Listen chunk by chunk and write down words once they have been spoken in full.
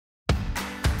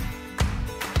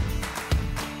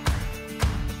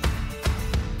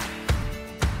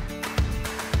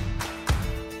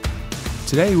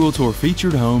Today we'll tour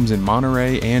featured homes in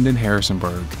Monterey and in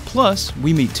Harrisonburg. Plus,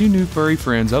 we meet two new furry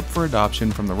friends up for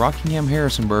adoption from the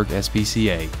Rockingham-Harrisonburg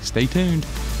SPCA. Stay tuned.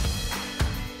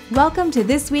 Welcome to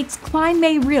this week's Kline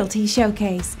Realty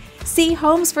Showcase. See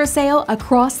homes for sale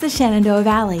across the Shenandoah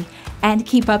Valley and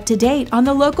keep up to date on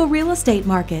the local real estate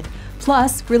market,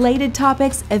 plus related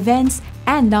topics, events,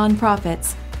 and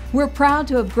nonprofits. We're proud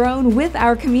to have grown with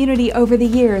our community over the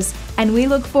years, and we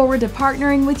look forward to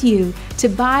partnering with you to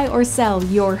buy or sell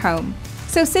your home.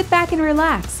 So sit back and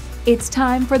relax. It's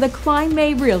time for the Kline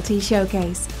Realty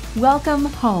Showcase. Welcome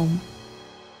home.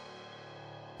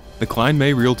 The Kline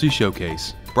Realty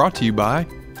Showcase, brought to you by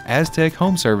Aztec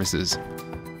Home Services,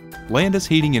 Landis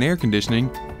Heating and Air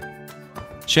Conditioning,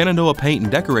 Shenandoah Paint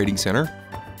and Decorating Center,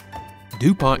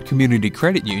 DuPont Community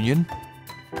Credit Union,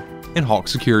 and Hawk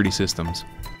Security Systems.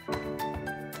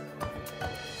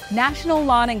 National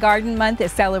Lawn and Garden Month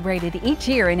is celebrated each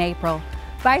year in April.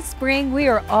 By spring, we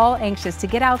are all anxious to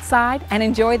get outside and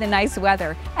enjoy the nice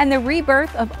weather and the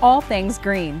rebirth of all things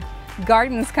green.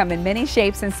 Gardens come in many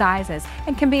shapes and sizes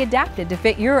and can be adapted to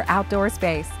fit your outdoor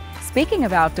space. Speaking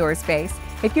of outdoor space,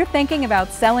 if you're thinking about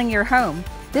selling your home,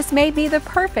 this may be the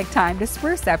perfect time to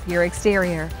spruce up your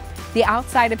exterior. The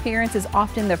outside appearance is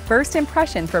often the first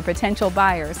impression for potential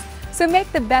buyers, so make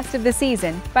the best of the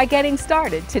season by getting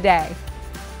started today.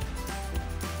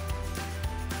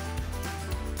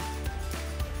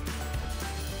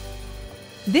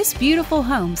 This beautiful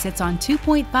home sits on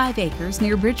 2.5 acres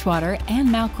near Bridgewater and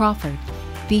Mount Crawford.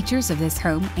 Features of this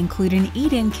home include an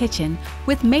eat-in kitchen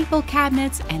with maple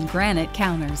cabinets and granite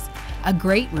counters, a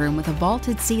great room with a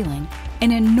vaulted ceiling,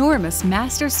 an enormous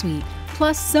master suite,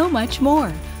 plus so much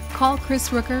more. Call Chris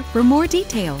Rooker for more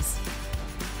details.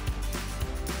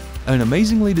 An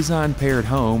amazingly designed paired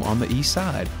home on the east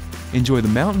side. Enjoy the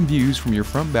mountain views from your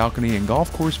front balcony and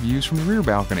golf course views from the rear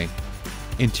balcony.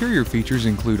 Interior features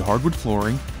include hardwood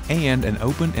flooring and an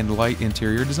open and light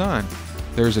interior design.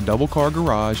 There is a double-car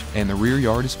garage and the rear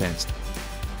yard is fenced.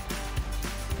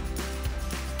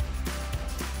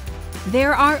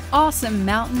 There are awesome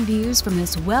mountain views from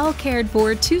this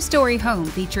well-cared-for two-story home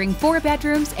featuring 4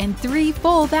 bedrooms and 3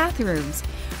 full bathrooms.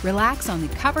 Relax on the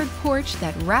covered porch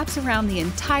that wraps around the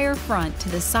entire front to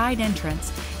the side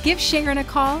entrance. Give Sharon a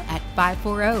call at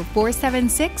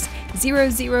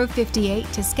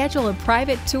 540-476-0058 to schedule a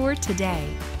private tour today.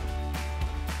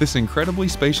 This incredibly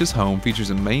spacious home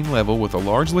features a main level with a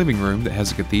large living room that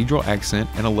has a cathedral accent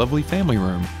and a lovely family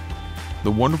room.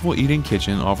 The wonderful eat-in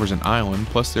kitchen offers an island,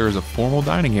 plus there is a formal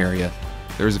dining area.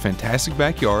 There is a fantastic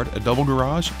backyard, a double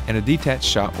garage, and a detached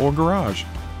shop or garage.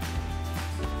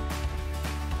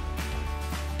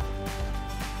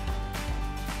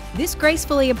 This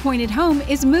gracefully appointed home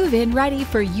is move-in ready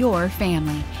for your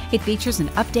family. It features an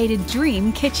updated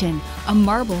dream kitchen, a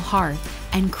marble hearth,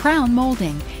 and crown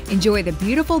molding. Enjoy the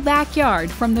beautiful backyard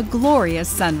from the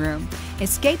glorious sunroom.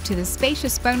 Escape to the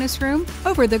spacious bonus room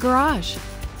over the garage.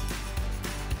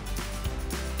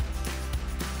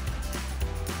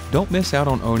 Don't miss out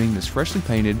on owning this freshly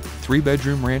painted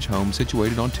 3-bedroom ranch home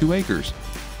situated on 2 acres.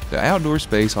 The outdoor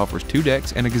space offers 2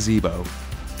 decks and a gazebo.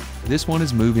 This one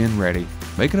is move-in ready.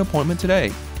 Make an appointment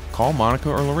today. Call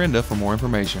Monica or Lorinda for more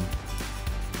information.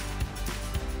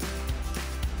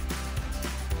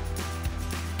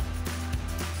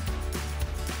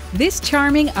 This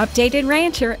charming updated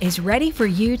rancher is ready for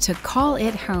you to call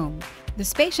it home. The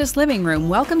spacious living room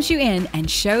welcomes you in and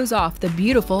shows off the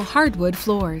beautiful hardwood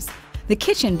floors. The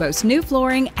kitchen boasts new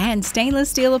flooring and stainless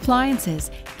steel appliances.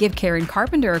 Give Karen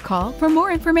Carpenter a call for more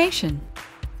information.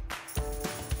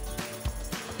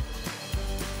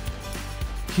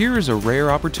 Here is a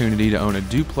rare opportunity to own a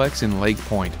duplex in Lake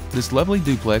Point. This lovely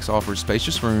duplex offers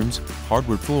spacious rooms,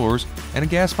 hardwood floors, and a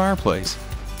gas fireplace.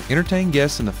 Entertain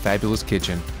guests in the fabulous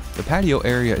kitchen. The patio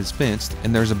area is fenced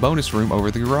and there's a bonus room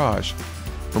over the garage.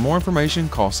 For more information,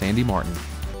 call Sandy Martin.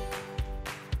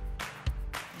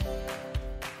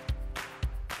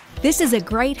 This is a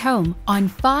great home on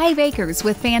 5 acres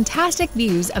with fantastic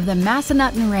views of the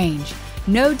Massanutten Range.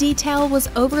 No detail was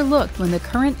overlooked when the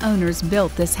current owners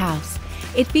built this house.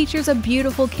 It features a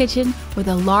beautiful kitchen with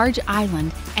a large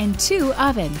island and 2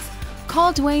 ovens.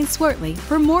 Call Dwayne Swartley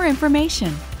for more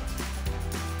information.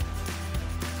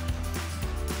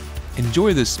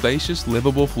 Enjoy this spacious,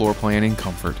 livable floor plan in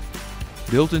comfort.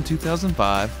 Built in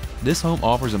 2005, this home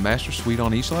offers a master suite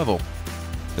on each level.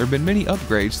 There have been many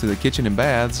upgrades to the kitchen and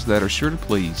baths that are sure to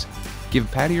please.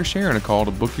 Give Patty or Sharon a call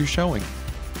to book your showing.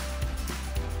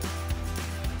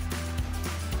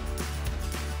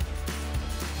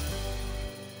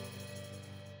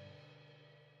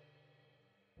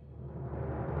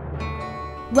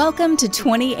 Welcome to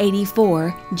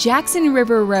 2084 Jackson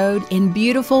River Road in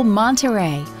beautiful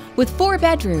Monterey with 4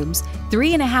 bedrooms,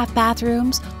 3.5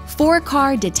 bathrooms,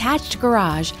 4-car detached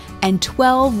garage, and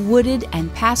 12 wooded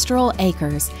and pastoral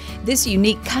acres. This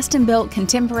unique custom-built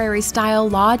contemporary-style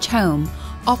lodge home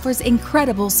offers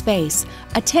incredible space,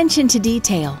 attention to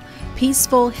detail,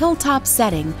 peaceful hilltop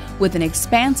setting with an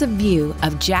expansive view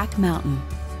of Jack Mountain.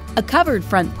 A covered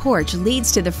front porch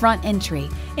leads to the front entry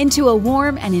into a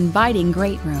warm and inviting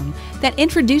great room that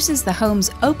introduces the home's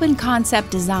open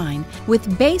concept design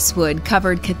with basswood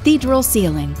covered cathedral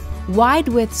ceiling, wide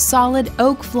width solid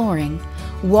oak flooring,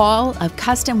 wall of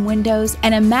custom windows,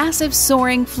 and a massive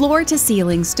soaring floor to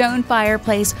ceiling stone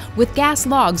fireplace with gas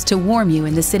logs to warm you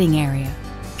in the sitting area.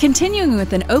 Continuing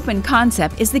with an open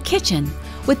concept is the kitchen,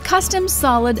 with custom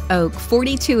solid oak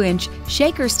 42-inch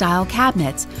shaker-style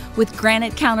cabinets with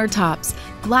granite countertops,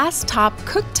 glass top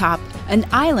cooktop, an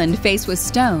island faced with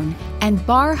stone, and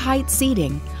bar-height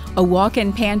seating, a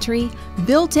walk-in pantry,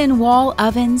 built-in wall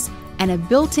ovens, and a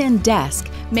built-in desk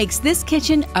makes this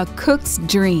kitchen a cook's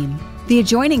dream. The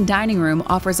adjoining dining room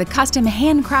offers a custom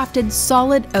handcrafted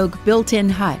solid oak built-in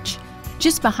hutch.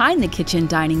 Just behind the kitchen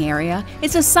dining area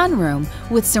is a sunroom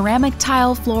with ceramic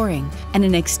tile flooring and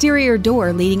an exterior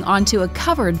door leading onto a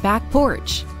covered back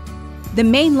porch. The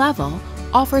main level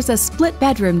offers a split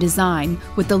bedroom design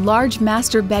with the large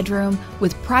master bedroom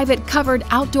with private covered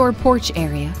outdoor porch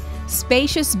area,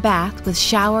 spacious bath with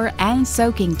shower and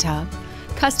soaking tub,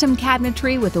 custom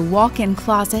cabinetry with a walk-in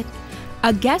closet,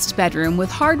 a guest bedroom with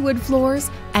hardwood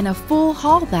floors, and a full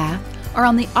hall bath are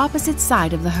on the opposite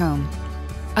side of the home.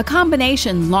 A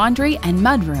combination laundry and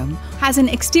mudroom has an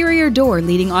exterior door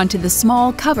leading onto the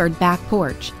small covered back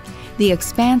porch. The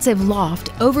expansive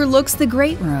loft overlooks the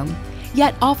great room,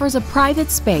 yet offers a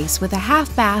private space with a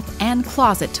half bath and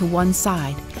closet to one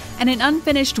side, and an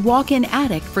unfinished walk-in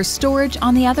attic for storage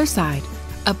on the other side.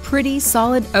 A pretty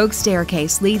solid oak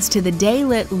staircase leads to the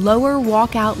day-lit lower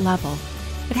walkout level.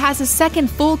 It has a second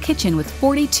full kitchen with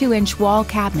 42-inch wall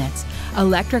cabinets,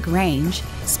 electric range,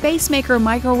 space-maker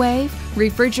microwave,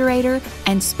 refrigerator,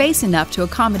 and space enough to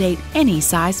accommodate any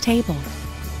size table.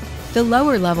 The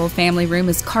lower level family room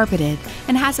is carpeted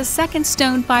and has a second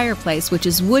stone fireplace which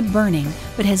is wood burning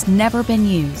but has never been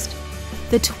used.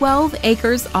 The 12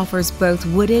 acres offers both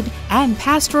wooded and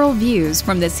pastoral views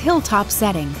from this hilltop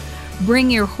setting.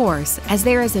 Bring your horse as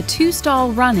there is a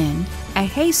 2-stall run-in, a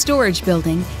hay storage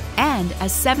building, and a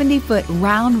 70-foot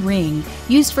round ring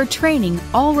used for training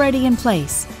already in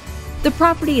place. The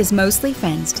property is mostly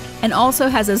fenced and also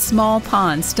has a small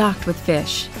pond stocked with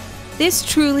fish. This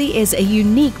truly is a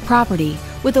unique property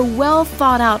with a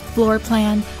well-thought-out floor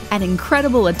plan and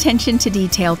incredible attention to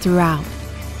detail throughout.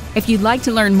 If you'd like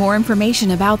to learn more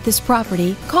information about this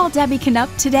property, call Debbie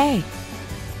Knupp today.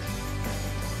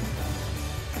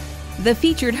 The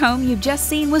featured home you've just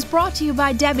seen was brought to you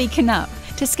by Debbie Knupp.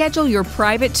 To schedule your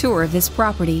private tour of this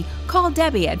property, call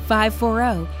Debbie at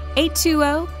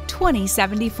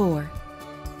 540-820-2074.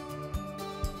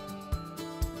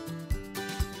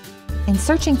 In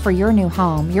searching for your new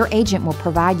home, your agent will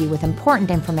provide you with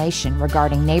important information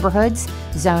regarding neighborhoods,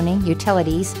 zoning,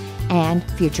 utilities, and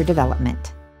future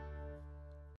development.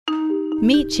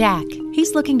 Meet Jack.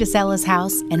 He's looking to sell his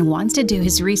house and wants to do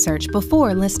his research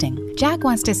before listing. Jack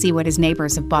wants to see what his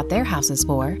neighbors have bought their houses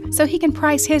for so he can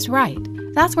price his right.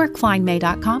 That's where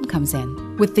KlineMay.com comes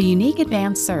in. With the unique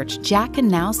advanced search, Jack can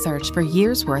now search for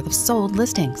years' worth of sold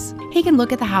listings. He can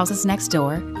look at the houses next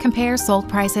door, compare sold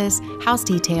prices, house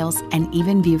details, and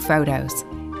even view photos.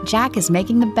 Jack is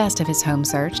making the best of his home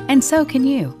search, and so can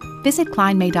you. Visit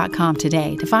KlineMay.com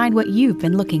today to find what you've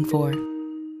been looking for.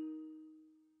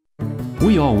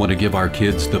 We all want to give our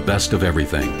kids the best of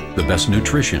everything, the best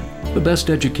nutrition, the best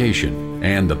education,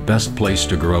 and the best place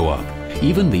to grow up,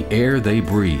 even the air they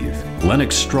breathe.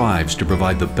 Lennox strives to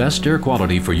provide the best air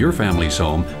quality for your family's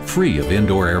home, free of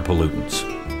indoor air pollutants.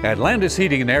 At Landis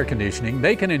Heating and Air Conditioning,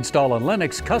 they can install a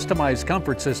Lennox customized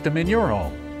comfort system in your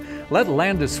home. Let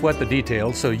Landis sweat the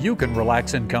details so you can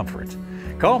relax in comfort.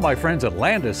 Call my friends at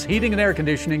Landis Heating and Air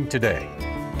Conditioning today.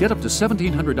 Get up to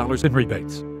 $1,700 in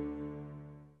rebates.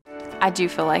 I do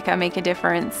feel like I make a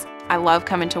difference. I love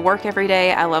coming to work every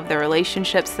day. I love the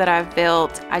relationships that I've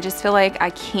built. I just feel like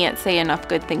I can't say enough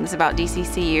good things about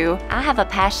DCCU. I have a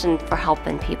passion for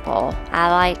helping people. I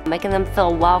like making them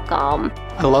feel welcome.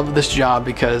 I love this job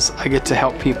because I get to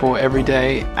help people every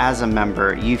day. As a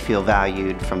member, you feel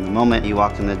valued from the moment you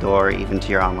walk in the door, even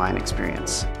to your online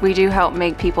experience. We do help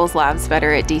make people's lives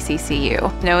better at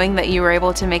DCCU. Knowing that you were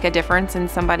able to make a difference in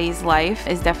somebody's life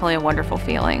is definitely a wonderful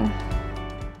feeling.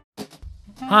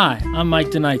 Hi, I'm Mike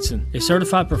Denightson, a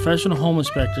certified professional home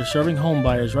inspector serving home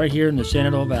buyers right here in the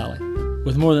Shenandoah Valley.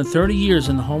 With more than 30 years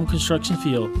in the home construction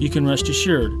field, you can rest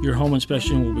assured your home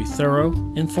inspection will be thorough,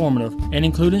 informative, and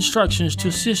include instructions to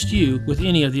assist you with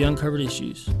any of the uncovered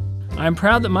issues. I am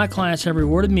proud that my clients have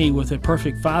rewarded me with a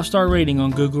perfect 5-star rating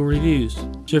on Google Reviews.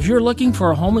 So if you're looking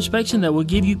for a home inspection that will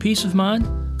give you peace of mind,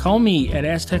 call me at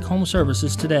Aztec Home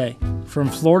Services today. From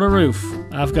floor to roof,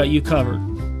 I've got you covered.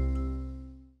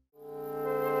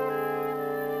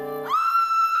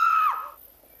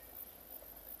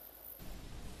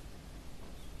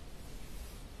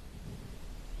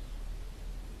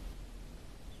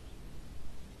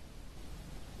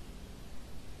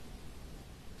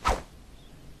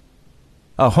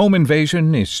 A home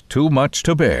invasion is too much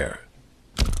to bear.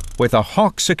 With a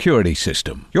Hawk security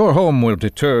system, your home will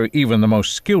deter even the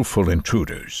most skillful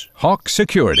intruders. Hawk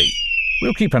Security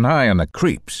will keep an eye on the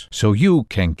creeps so you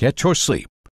can get your sleep.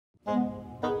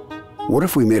 What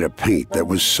if we made a paint that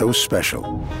was so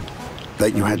special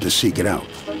that you had to seek it out?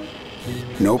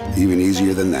 Nope, even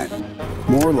easier than that.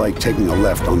 More like taking a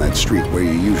left on that street where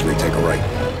you usually take a right.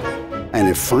 And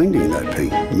if finding that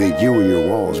paint made you and your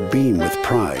walls beam with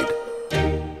pride,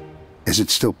 is it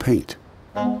still paint?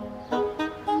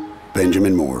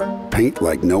 Benjamin Moore, paint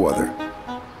like no other.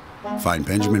 Find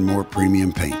Benjamin Moore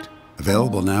Premium Paint.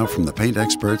 Available now from the paint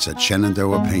experts at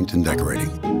Shenandoah Paint and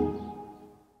Decorating.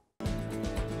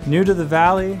 New to the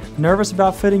Valley? Nervous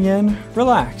about fitting in?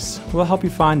 Relax. We'll help you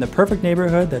find the perfect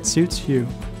neighborhood that suits you.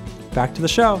 Back to the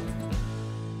show.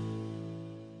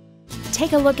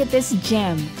 Take a look at this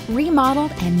gem,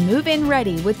 remodeled and move-in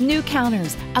ready with new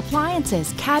counters,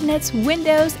 appliances, cabinets,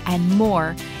 windows, and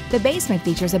more. The basement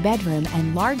features a bedroom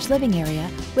and large living area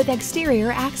with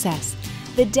exterior access.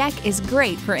 The deck is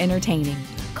great for entertaining.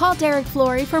 Call Derek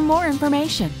Flory for more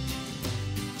information.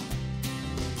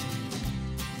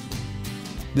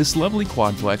 This lovely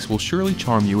quadplex will surely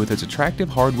charm you with its attractive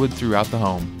hardwood throughout the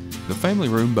home. The family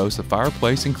room boasts a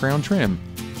fireplace and crown trim.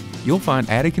 You'll find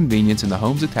added convenience in the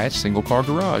home's attached single-car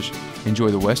garage. Enjoy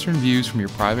the western views from your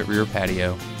private rear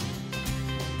patio.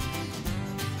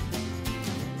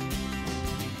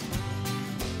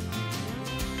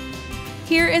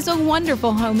 Here is a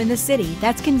wonderful home in the city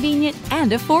that's convenient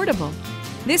and affordable.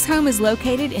 This home is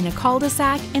located in a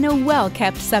cul-de-sac in a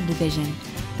well-kept subdivision.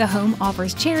 The home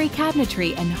offers cherry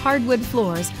cabinetry and hardwood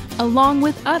floors, along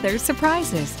with other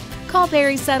surprises. Call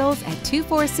Barry Settles at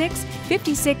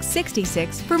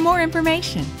 246-5666 for more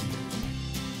information.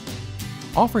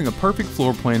 Offering a perfect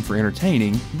floor plan for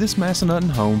entertaining, this Massanutten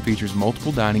home features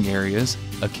multiple dining areas,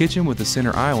 a kitchen with a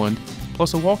center island,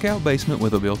 plus a walkout basement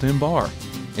with a built-in bar.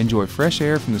 Enjoy fresh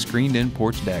air from the screened-in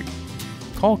porch deck.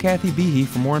 Call Kathy Behe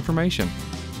for more information.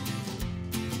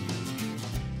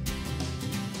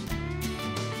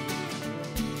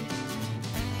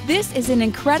 This is an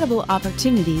incredible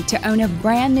opportunity to own a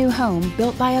brand new home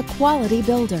built by a quality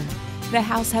builder. The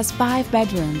house has 5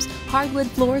 bedrooms, hardwood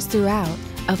floors throughout,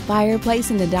 a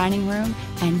fireplace in the dining room,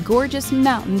 and gorgeous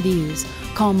mountain views.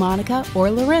 Call Monica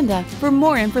or Lorinda for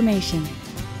more information.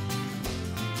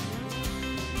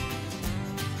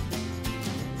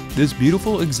 This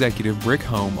beautiful executive brick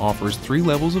home offers 3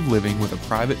 levels of living with a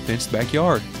private fenced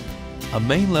backyard. A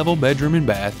main level bedroom and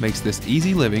bath makes this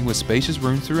easy living with spacious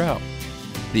rooms throughout.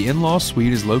 The in-law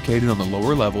suite is located on the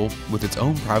lower level with its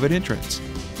own private entrance.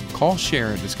 Call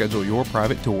Sharon to schedule your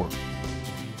private tour.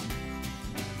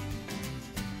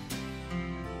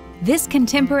 This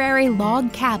contemporary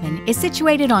log cabin is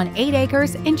situated on 8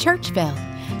 acres in Churchville.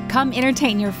 Come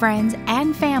entertain your friends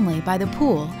and family by the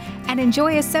pool and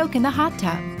enjoy a soak in the hot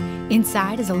tub.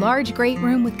 Inside is a large great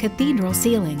room with cathedral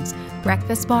ceilings,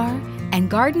 breakfast bar, and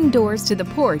garden doors to the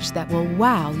porch that will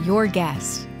wow your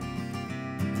guests.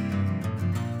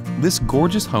 This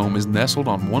gorgeous home is nestled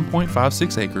on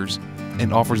 1.56 acres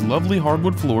and offers lovely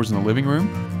hardwood floors in the living room,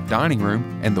 dining room,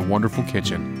 and the wonderful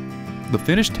kitchen. The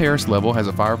finished terrace level has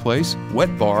a fireplace,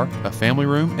 wet bar, a family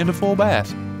room, and a full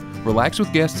bath. Relax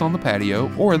with guests on the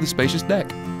patio or the spacious deck.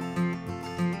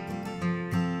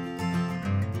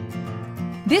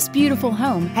 This beautiful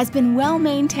home has been well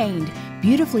maintained,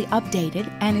 beautifully updated,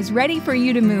 and is ready for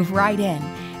you to move right in.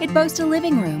 It boasts a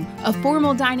living room, a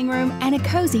formal dining room, and a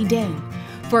cozy den.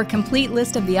 For a complete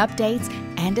list of the updates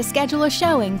and to schedule a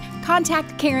showing,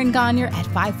 contact Karen Gagner at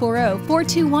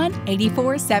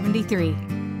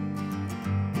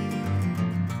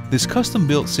 540-421-8473. This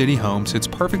custom-built city home sits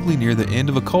perfectly near the end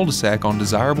of a cul-de-sac on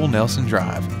desirable Nelson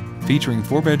Drive. Featuring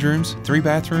 4 bedrooms, 3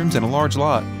 bathrooms, and a large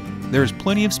lot, there is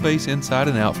plenty of space inside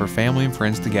and out for family and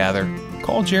friends to gather.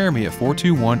 Call Jeremy at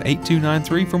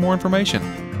 421-8293 for more information.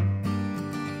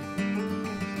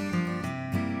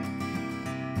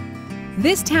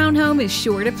 This townhome is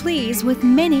sure to please with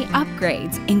many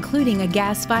upgrades, including a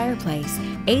gas fireplace,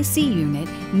 AC unit,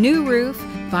 new roof,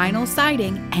 vinyl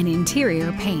siding, and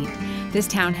interior paint. This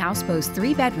townhouse boasts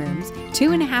 3 bedrooms,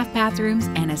 2.5 bathrooms,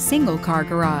 and a single-car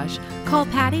garage. Call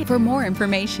Patty for more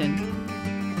information.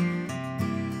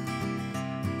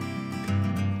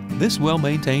 This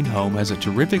well-maintained home has a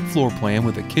terrific floor plan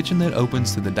with a kitchen that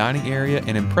opens to the dining area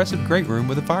and impressive great room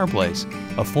with a fireplace.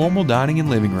 A formal dining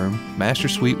and living room, master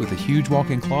suite with a huge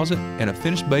walk-in closet, and a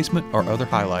finished basement are other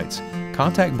highlights.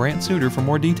 Contact Brant Suter for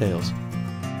more details.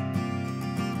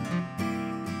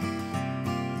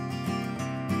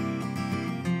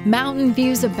 Mountain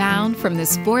views abound from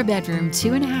this 4-bedroom,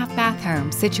 2.5-bath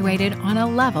home situated on a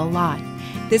level lot.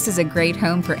 This is a great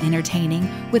home for entertaining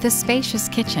with a spacious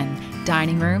kitchen,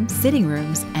 dining room, sitting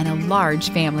rooms, and a large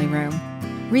family room.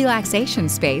 Relaxation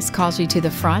space calls you to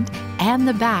the front and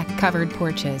the back covered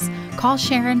porches. Call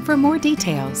Sharon for more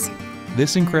details.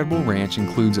 This incredible ranch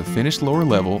includes a finished lower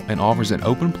level and offers an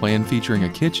open plan featuring a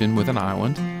kitchen with an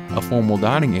island, a formal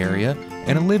dining area,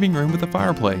 and a living room with a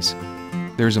fireplace.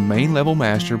 There's a main level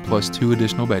master plus 2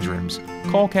 additional bedrooms.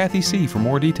 Call Kathy C. for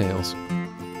more details.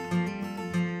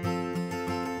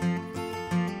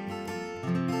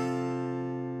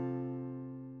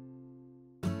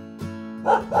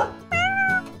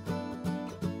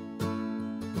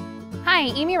 Hi,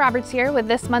 Amy Roberts here with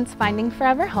this month's Finding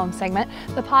Forever Home segment.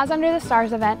 The Paws Under the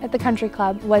Stars event at the Country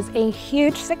Club was a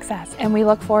huge success, and we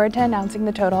look forward to announcing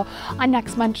the total on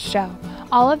next month's show.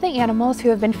 All of the animals who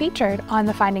have been featured on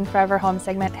the Finding Forever Home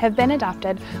segment have been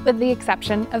adopted, with the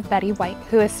exception of Betty White,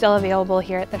 who is still available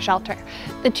here at the shelter.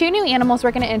 The 2 new animals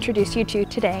we're going to introduce you to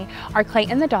today are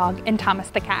Clayton the dog and Thomas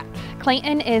the cat.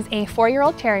 Clayton is a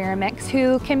 4-year-old terrier mix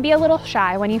who can be a little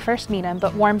shy when you first meet him,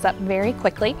 but warms up very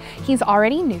quickly. He's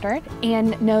already neutered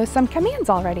and knows some commands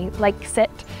already, like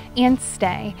sit and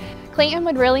stay. Clayton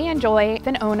would really enjoy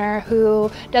an owner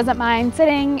who doesn't mind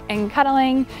sitting and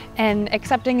cuddling and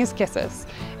accepting his kisses.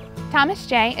 Thomas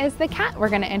J is the cat we're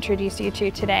going to introduce you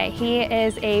to today. He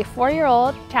is a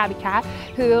 4-year-old tabby cat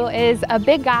who is a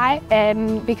big guy,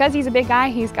 and because he's a big guy,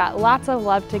 he's got lots of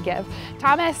love to give.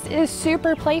 Thomas is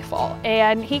super playful,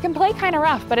 and he can play kind of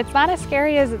rough, but it's not as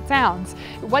scary as it sounds.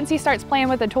 Once he starts playing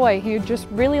with a toy, he just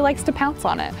really likes to pounce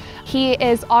on it. He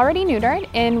is already neutered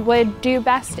and would do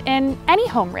best in any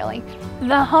home, really.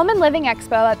 The Home and Living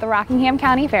Expo at the Rockingham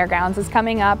County Fairgrounds is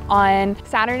coming up on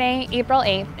Saturday, April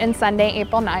 8th and Sunday,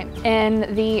 April 9th,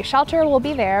 and the shelter will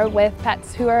be there with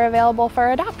pets who are available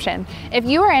for adoption. If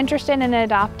you are interested in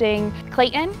adopting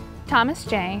Clayton, Thomas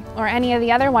J, or any of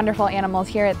the other wonderful animals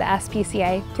here at the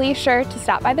SPCA, please sure to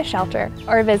stop by the shelter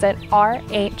or visit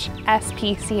rhspca.org.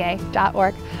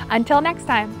 Until next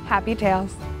time, happy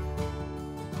tails.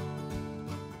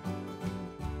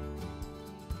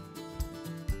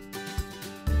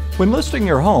 When listing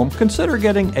your home, consider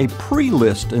getting a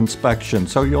pre-list inspection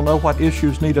so you'll know what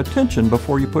issues need attention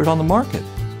before you put it on the market.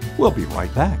 We'll be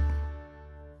right back.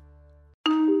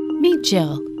 Meet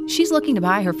Jill. She's looking to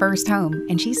buy her first home,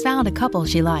 and she's found a couple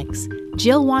she likes.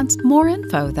 Jill wants more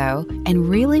info, though, and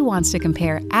really wants to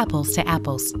compare apples to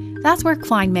apples. That's where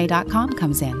KlineMay.com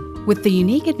comes in. With the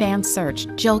unique advanced search,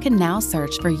 Jill can now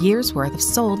search for years' worth of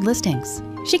sold listings.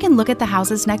 She can look at the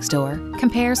houses next door,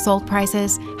 compare sold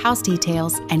prices, house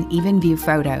details, and even view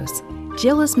photos.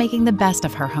 Jill is making the best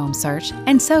of her home search,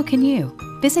 and so can you.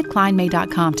 Visit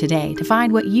KlineMay.com today to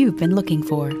find what you've been looking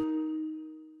for.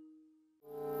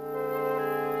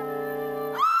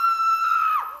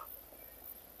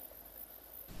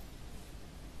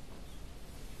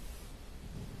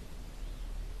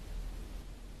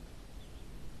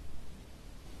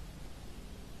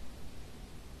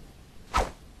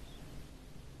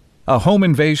 A home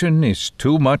invasion is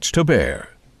too much to bear.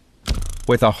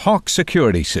 With a Hawk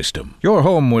security system, your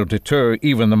home will deter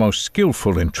even the most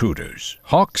skillful intruders.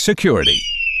 Hawk Security.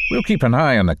 We'll keep an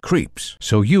eye on the creeps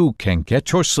so you can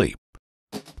get your sleep.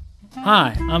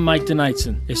 Hi, I'm Mike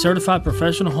Denightson, a certified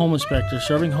professional home inspector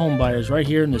serving home buyers right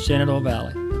here in the Shenandoah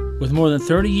Valley. With more than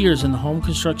 30 years in the home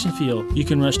construction field, you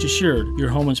can rest assured your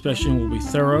home inspection will be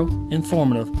thorough,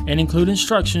 informative, and include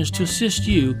instructions to assist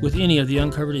you with any of the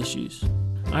uncovered issues.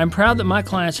 I am proud that my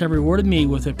clients have rewarded me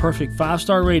with a perfect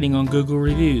 5-star rating on Google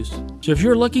Reviews. So if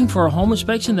you're looking for a home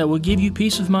inspection that will give you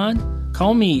peace of mind,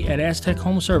 call me at Aztec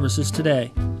Home Services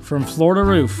today. From floor to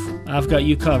roof, I've got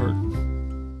you covered.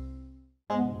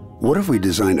 What if we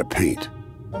designed a paint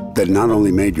that not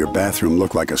only made your bathroom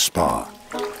look like a spa,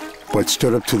 but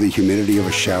stood up to the humidity of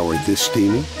a shower this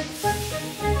steamy?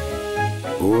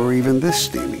 Or even this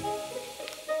steamy?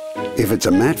 If it's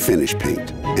a matte finish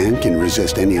paint and can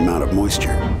resist any amount of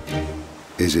moisture,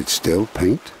 is it still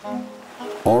paint?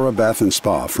 Aura Bath and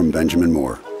Spa from Benjamin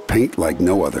Moore. Paint like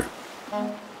no other.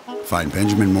 Find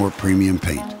Benjamin Moore Premium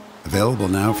Paint. Available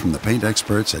now from the paint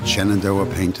experts at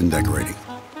Shenandoah Paint and Decorating.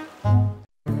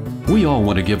 We all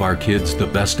want to give our kids the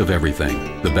best of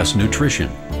everything, the best nutrition,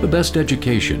 the best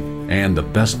education, and the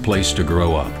best place to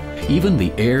grow up. Even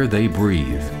the air they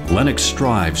breathe. Lennox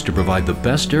strives to provide the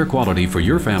best air quality for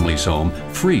your family's home,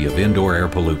 free of indoor air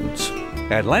pollutants.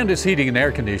 At Landis Heating and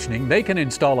Air Conditioning, they can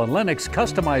install a Lennox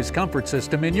customized comfort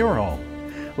system in your home.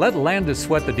 Let Landis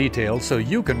sweat the details so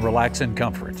you can relax in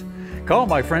comfort. Call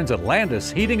my friends at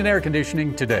Landis Heating and Air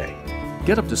Conditioning today.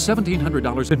 Get up to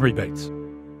 $1,700 in rebates.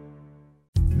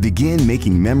 Begin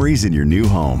making memories in your new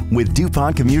home with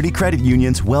DuPont Community Credit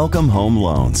Union's Welcome Home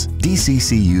Loans.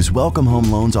 DCCU's Welcome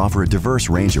Home Loans offer a diverse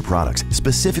range of products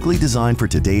specifically designed for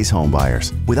today's home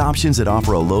buyers, with options that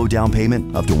offer a low down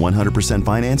payment, up to 100%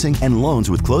 financing, and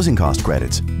loans with closing cost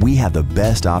credits. We have the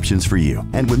best options for you,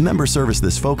 and with member service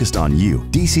that's focused on you,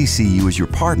 DCCU is your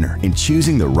partner in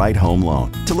choosing the right home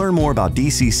loan. To learn more about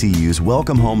DCCU's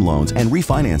Welcome Home Loans and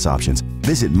refinance options,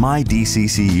 visit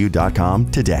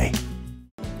mydccu.com today.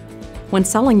 When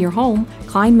selling your home,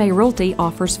 Kline Realty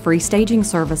offers free staging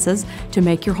services to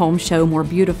make your home show more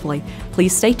beautifully.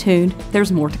 Please stay tuned,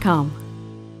 there's more to come.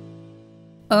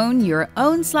 Own your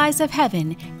own slice of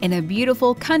heaven in a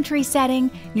beautiful country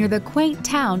setting near the quaint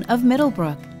town of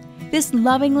Middlebrook. This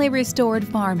lovingly restored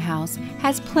farmhouse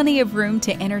has plenty of room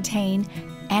to entertain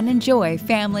and enjoy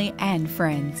family and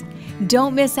friends.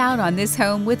 Don't miss out on this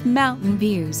home with mountain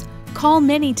views. Call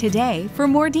Minnie today for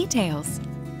more details.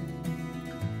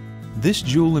 This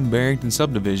jewel in Barrington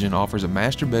subdivision offers a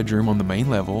master bedroom on the main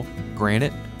level,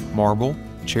 granite, marble,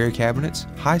 cherry cabinets,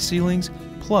 high ceilings,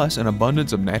 plus an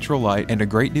abundance of natural light and a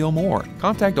great deal more.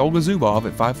 Contact Olga Zubov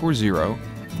at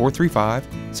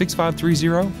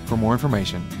 540-435-6530 for more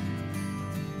information.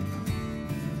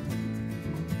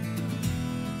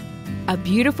 A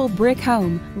beautiful brick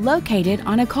home located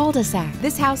on a cul-de-sac.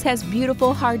 This house has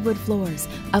beautiful hardwood floors,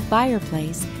 a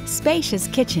fireplace, spacious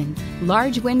kitchen,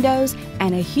 large windows,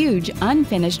 and a huge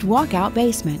unfinished walkout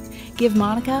basement. Give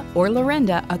Monica or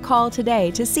Lorinda a call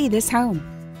today to see this home.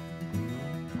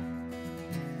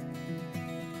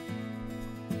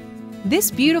 This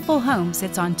beautiful home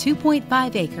sits on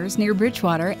 2.5 acres near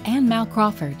Bridgewater and Mount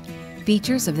Crawford.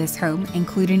 Features of this home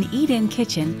include an eat-in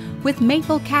kitchen with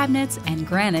maple cabinets and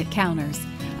granite counters,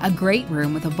 a great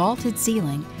room with a vaulted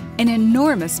ceiling, an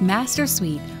enormous master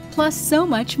suite, plus so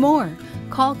much more.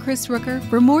 Call Chris Rooker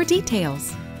for more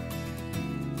details.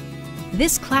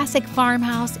 This classic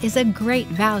farmhouse is a great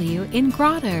value in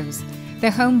Grottos. The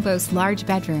home boasts large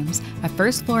bedrooms, a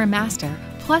first-floor master,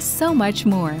 plus so much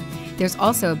more. There's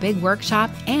also a big workshop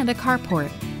and a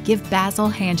carport. Give Basil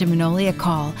Hangimanoli a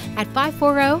call at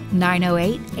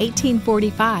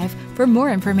 540-908-1845 for more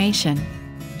information.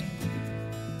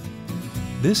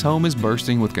 This home is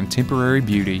bursting with contemporary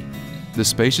beauty. The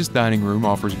spacious dining room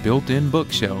offers built-in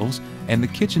bookshelves, and the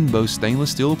kitchen boasts stainless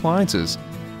steel appliances.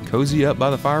 Cozy up by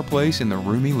the fireplace in the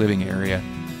roomy living area.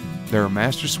 There are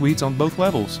master suites on both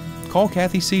levels. Call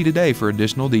Kathy C. today for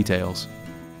additional details.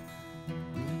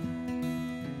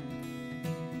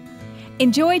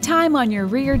 Enjoy time on your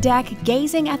rear deck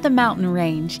gazing at the mountain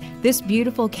range. This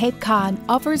beautiful Cape Cod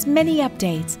offers many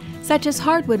updates, such as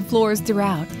hardwood floors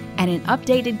throughout and an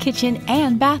updated kitchen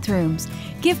and bathrooms.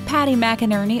 Give Patty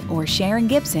McInerney or Sharon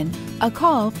Gibson a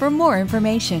call for more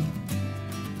information.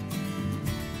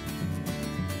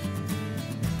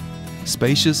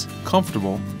 Spacious,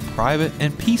 comfortable, private,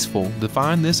 and peaceful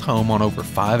define this home on over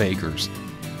 5 acres.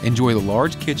 Enjoy the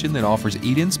large kitchen that offers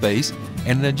eat-in space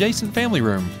and an adjacent family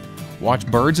room. Watch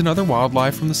birds and other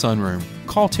wildlife from the sunroom.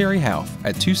 Call Terry Houff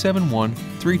at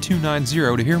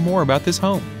 271-3290 to hear more about this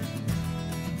home.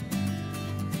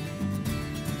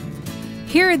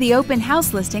 Here are the open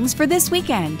house listings for this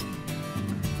weekend.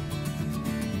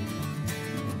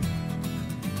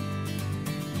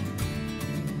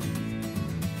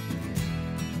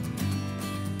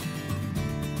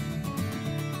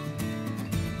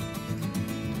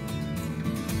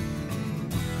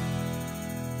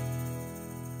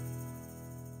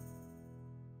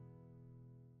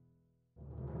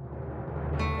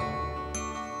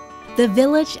 The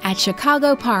Village at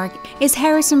Chicago Park is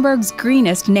Harrisonburg's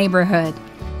greenest neighborhood.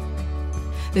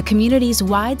 The community's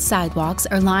wide sidewalks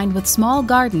are lined with small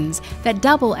gardens that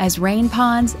double as rain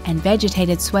ponds and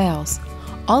vegetated swales,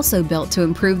 also built to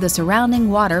improve the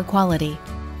surrounding water quality.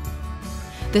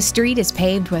 The street is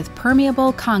paved with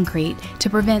permeable concrete to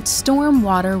prevent storm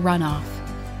water runoff.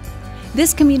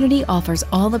 This community offers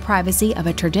all the privacy of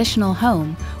a traditional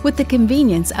home with the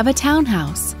convenience of a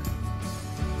townhouse.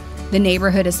 The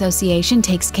Neighborhood Association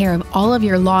takes care of all of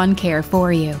your lawn care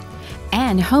for you.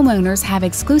 And homeowners have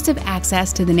exclusive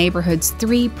access to the neighborhood's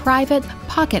 3 private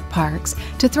pocket parks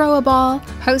to throw a ball,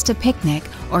 host a picnic,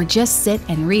 or just sit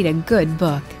and read a good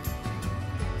book.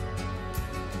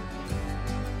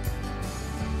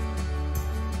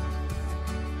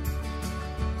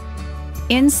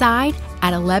 Inside,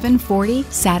 at 1140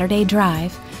 Saturday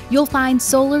Drive, you'll find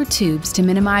solar tubes to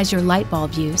minimize your light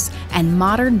bulb use and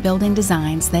modern building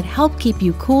designs that help keep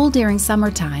you cool during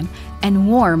summertime and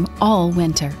warm all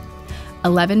winter.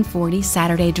 1140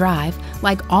 Saturday Drive,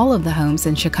 like all of the homes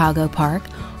in Chicago Park,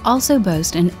 also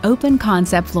boast an open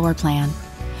concept floor plan.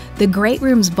 The great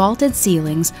room's vaulted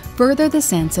ceilings further the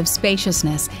sense of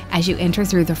spaciousness as you enter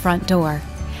through the front door,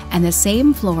 and the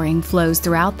same flooring flows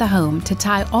throughout the home to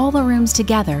tie all the rooms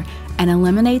together and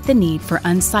eliminate the need for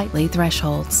unsightly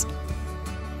thresholds.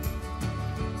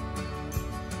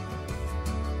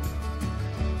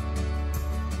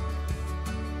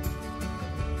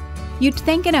 You'd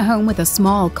think in a home with a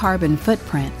small carbon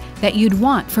footprint that you'd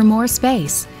want for more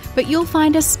space, but you'll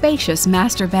find a spacious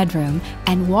master bedroom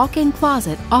and walk-in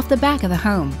closet off the back of the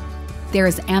home. There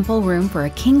is ample room for a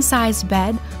king-sized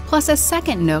bed, plus a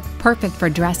second nook perfect for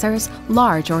dressers,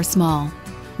 large or small.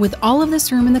 With all of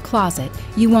this room in the closet,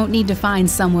 you won't need to find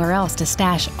somewhere else to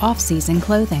stash off-season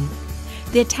clothing.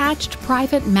 The attached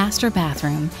private master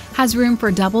bathroom has room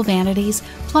for double vanities,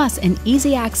 plus an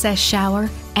easy-access shower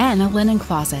and a linen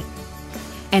closet.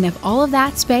 And if all of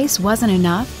that space wasn't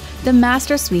enough, the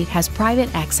master suite has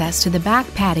private access to the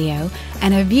back patio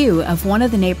and a view of one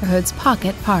of the neighborhood's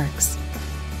pocket parks.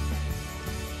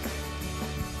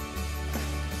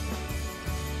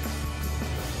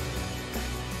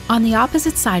 On the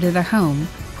opposite side of the home,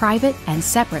 private and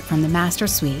separate from the master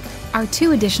suite, are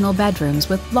 2 additional bedrooms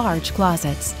with large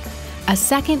closets. A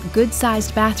second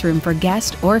good-sized bathroom for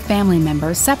guest or family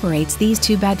members separates these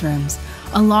 2 bedrooms,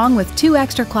 along with 2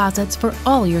 extra closets for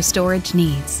all your storage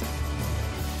needs.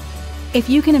 If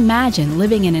you can imagine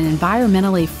living in an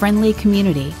environmentally friendly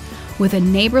community with a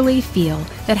neighborly feel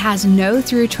that has no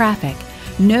through traffic,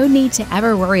 no need to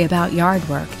ever worry about yard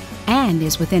work, and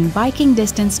is within biking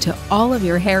distance to all of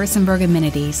your Harrisonburg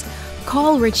amenities,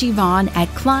 call Richie Vaughn at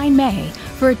Kline May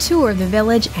for a tour of the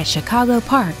village at Chicago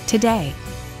Park today.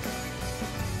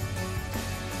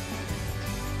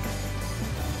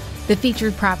 The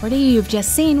featured property you've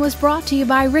just seen was brought to you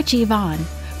by Richie Vaughn.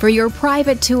 For your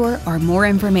private tour or more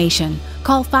information,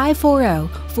 call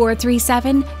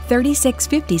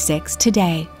 540-437-3656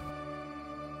 today.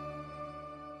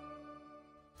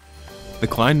 The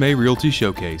Kline May Realty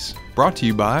Showcase, brought to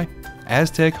you by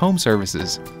Aztec Home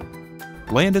Services,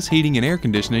 Landis Heating and Air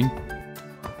Conditioning,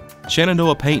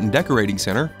 Shenandoah Paint and Decorating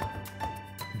Center,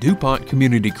 DuPont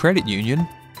Community Credit Union,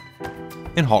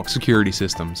 and Hawk Security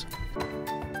Systems.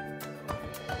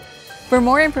 For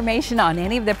more information on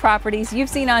any of the properties you've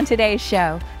seen on today's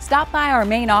show, stop by our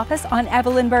main office on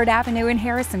Evelyn Byrd Avenue in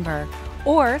Harrisonburg,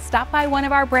 or stop by one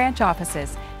of our branch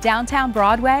offices, downtown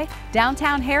Broadway,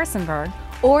 downtown Harrisonburg,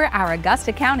 or our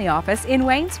Augusta County office in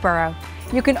Waynesboro.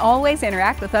 You can always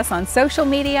interact with us on social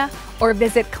media or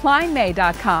visit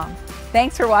KlineMay.com.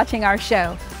 Thanks for watching our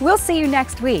show. We'll see you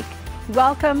next week.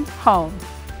 Welcome home.